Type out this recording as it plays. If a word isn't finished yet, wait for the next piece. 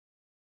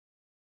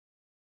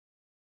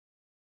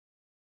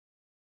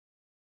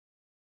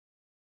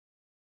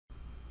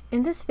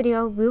In this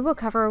video, we will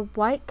cover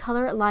white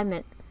color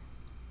alignment.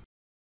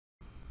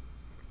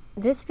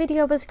 This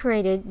video was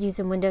created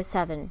using Windows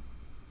 7.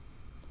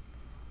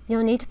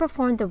 You'll need to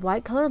perform the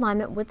white color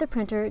alignment with the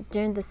printer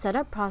during the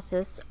setup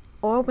process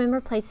or when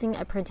replacing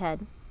a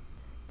printhead.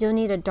 You'll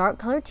need a dark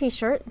color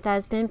t-shirt that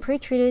has been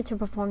pre-treated to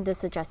perform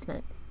this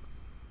adjustment.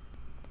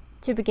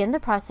 To begin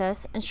the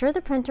process, ensure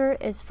the printer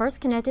is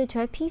first connected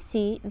to a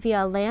PC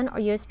via a LAN or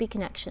USB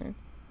connection.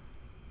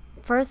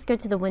 First, go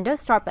to the Windows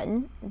Start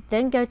button,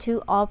 then go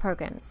to All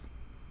Programs.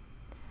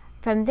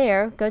 From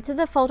there, go to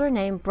the folder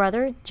named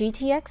Brother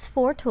GTX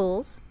 4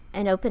 Tools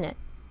and open it.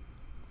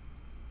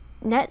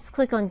 Next,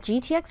 click on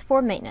GTX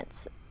 4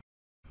 Maintenance.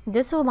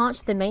 This will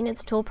launch the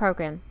Maintenance Tool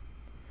program.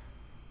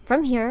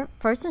 From here,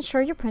 first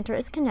ensure your printer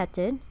is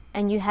connected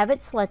and you have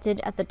it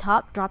selected at the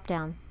top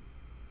drop-down,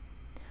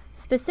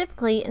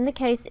 specifically in the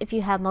case if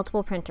you have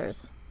multiple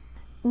printers.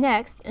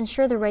 Next,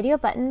 ensure the radio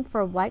button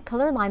for white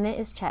color alignment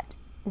is checked.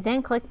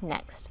 Then click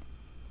Next.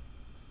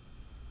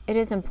 It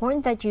is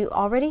important that you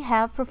already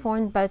have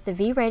performed both the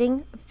V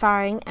rating,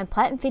 firing, and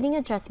platen feeding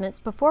adjustments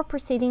before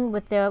proceeding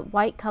with the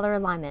white color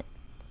alignment.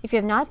 If you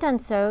have not done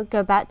so,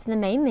 go back to the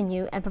main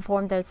menu and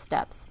perform those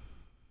steps.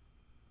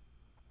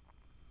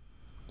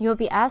 You will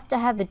be asked to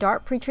have the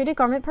dark pre-treated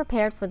garment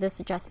prepared for this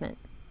adjustment.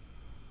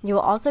 You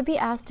will also be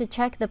asked to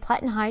check the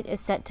platen height is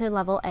set to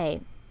level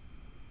A.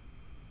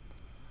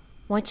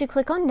 Once you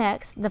click on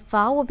Next, the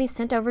file will be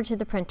sent over to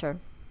the printer.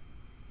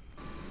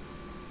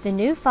 The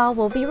new file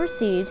will be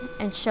received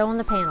and show on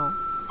the panel.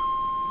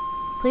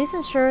 Please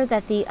ensure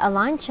that the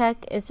Align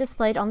check is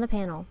displayed on the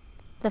panel.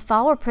 The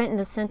file will print in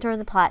the center of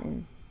the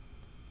platen.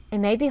 It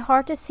may be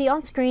hard to see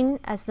on screen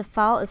as the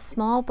file is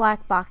small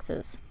black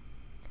boxes.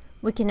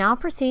 We can now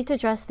proceed to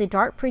dress the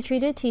dark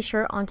pre-treated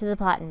t-shirt onto the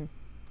platen.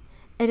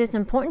 It is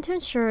important to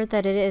ensure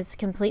that it is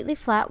completely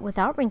flat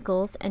without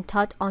wrinkles and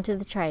tucked onto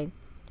the tray.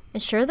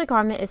 Ensure the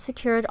garment is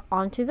secured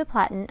onto the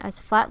platen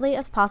as flatly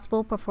as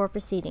possible before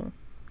proceeding.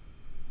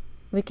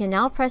 We can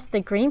now press the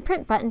green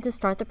print button to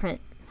start the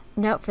print.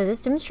 Note, for this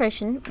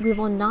demonstration, we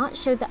will not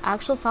show the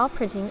actual file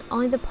printing,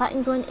 only the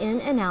platen going in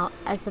and out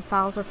as the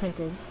files are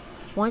printed.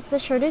 Once the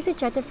shirt is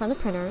ejected from the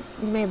printer,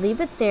 you may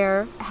leave it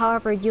there.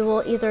 However, you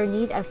will either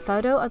need a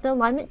photo of the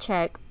alignment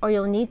check or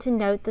you'll need to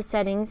note the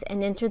settings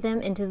and enter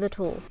them into the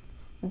tool.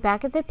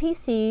 Back at the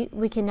PC,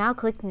 we can now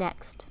click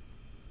Next.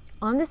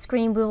 On the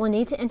screen, we will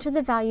need to enter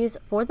the values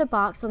for the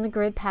box on the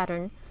grid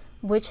pattern,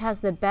 which has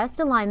the best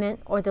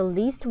alignment or the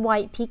least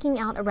white peeking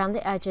out around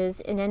the edges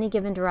in any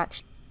given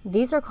direction.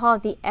 These are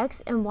called the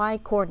X and Y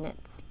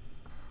coordinates.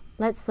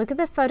 Let's look at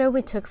the photo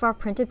we took of our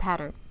printed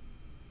pattern.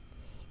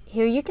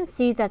 Here you can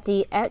see that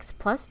the X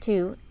plus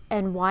 2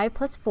 and Y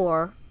plus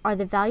 4 are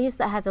the values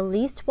that have the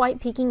least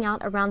white peeking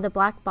out around the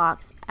black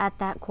box at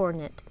that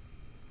coordinate.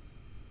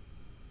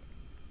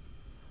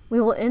 We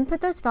will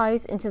input those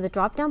values into the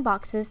drop-down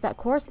boxes that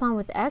correspond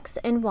with X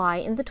and Y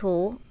in the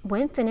tool.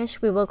 When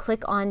finished, we will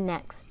click on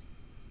Next.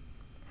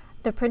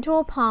 The printer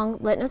will pong,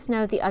 letting us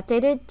know the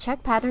updated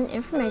check pattern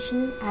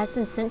information has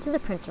been sent to the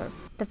printer.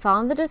 The file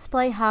on the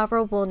display,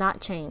 however, will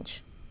not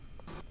change.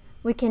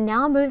 We can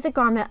now move the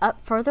garment up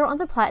further on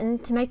the platen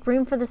to make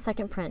room for the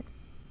second print.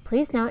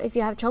 Please note, if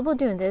you have trouble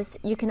doing this,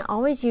 you can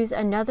always use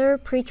another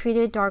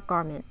pre-treated dark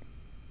garment.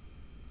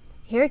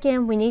 Here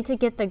again, we need to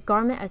get the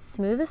garment as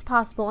smooth as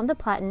possible on the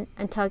platen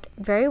and tuck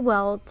very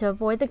well to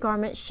avoid the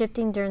garment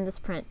shifting during this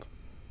print.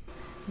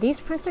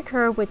 These prints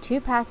occur with 2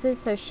 passes,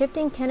 so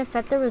shifting can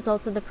affect the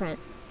results of the print.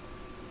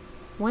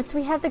 Once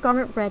we have the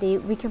garment ready,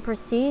 we can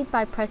proceed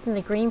by pressing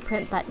the green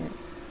print button.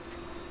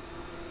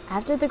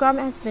 After the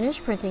garment has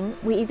finished printing,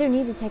 we either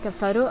need to take a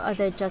photo of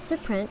the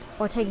adjusted print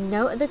or take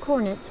note of the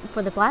coordinates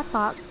for the black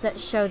box that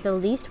show the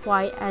least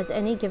white as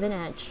any given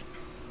edge.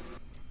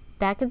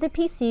 Back at the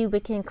PC, we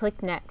can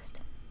click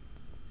Next.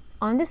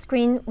 On the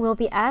screen, we'll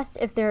be asked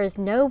if there is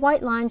no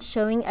white line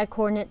showing at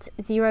coordinates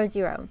 0,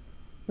 0.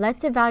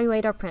 Let's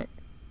evaluate our print.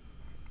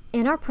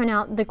 In our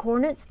printout, the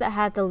coordinates that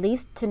have the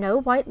least to no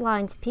white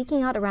lines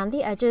peeking out around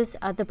the edges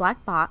of the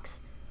black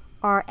box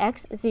are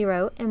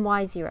X0 and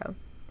Y0.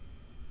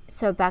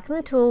 So back in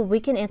the tool, we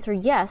can answer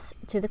yes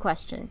to the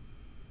question.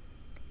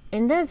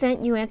 In the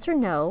event you answer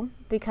no,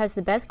 because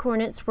the best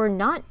coordinates were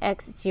not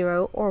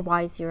X0 or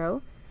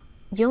Y0,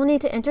 you'll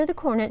need to enter the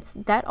coordinates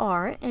that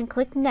are and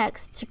click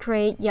Next to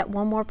create yet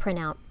one more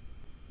printout.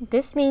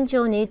 This means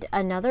you'll need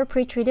another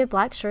pre-treated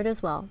black shirt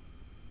as well.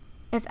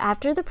 If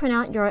after the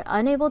printout you're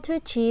unable to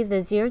achieve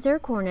the 0, 0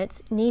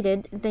 coordinates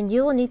needed, then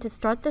you will need to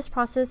start this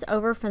process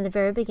over from the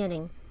very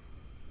beginning.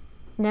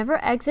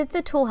 Never exit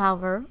the tool,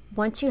 however,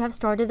 once you have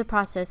started the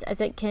process, as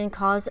it can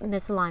cause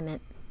misalignment.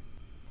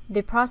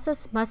 The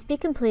process must be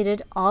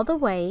completed all the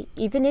way,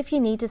 even if you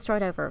need to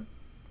start over.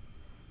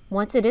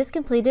 Once it is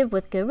completed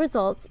with good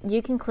results,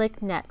 you can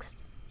click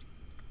Next.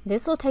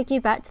 This will take you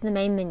back to the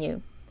main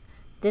menu.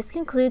 This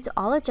concludes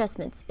all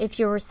adjustments if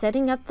you were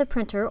setting up the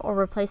printer or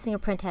replacing a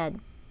printhead.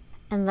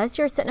 Unless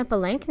you're setting up a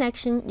LAN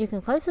connection, you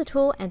can close the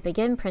tool and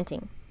begin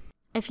printing.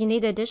 If you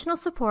need additional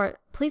support,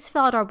 please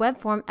fill out our web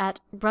form at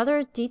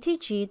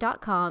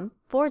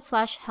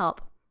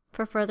brothergtg.com/help.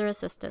 for further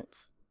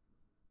assistance.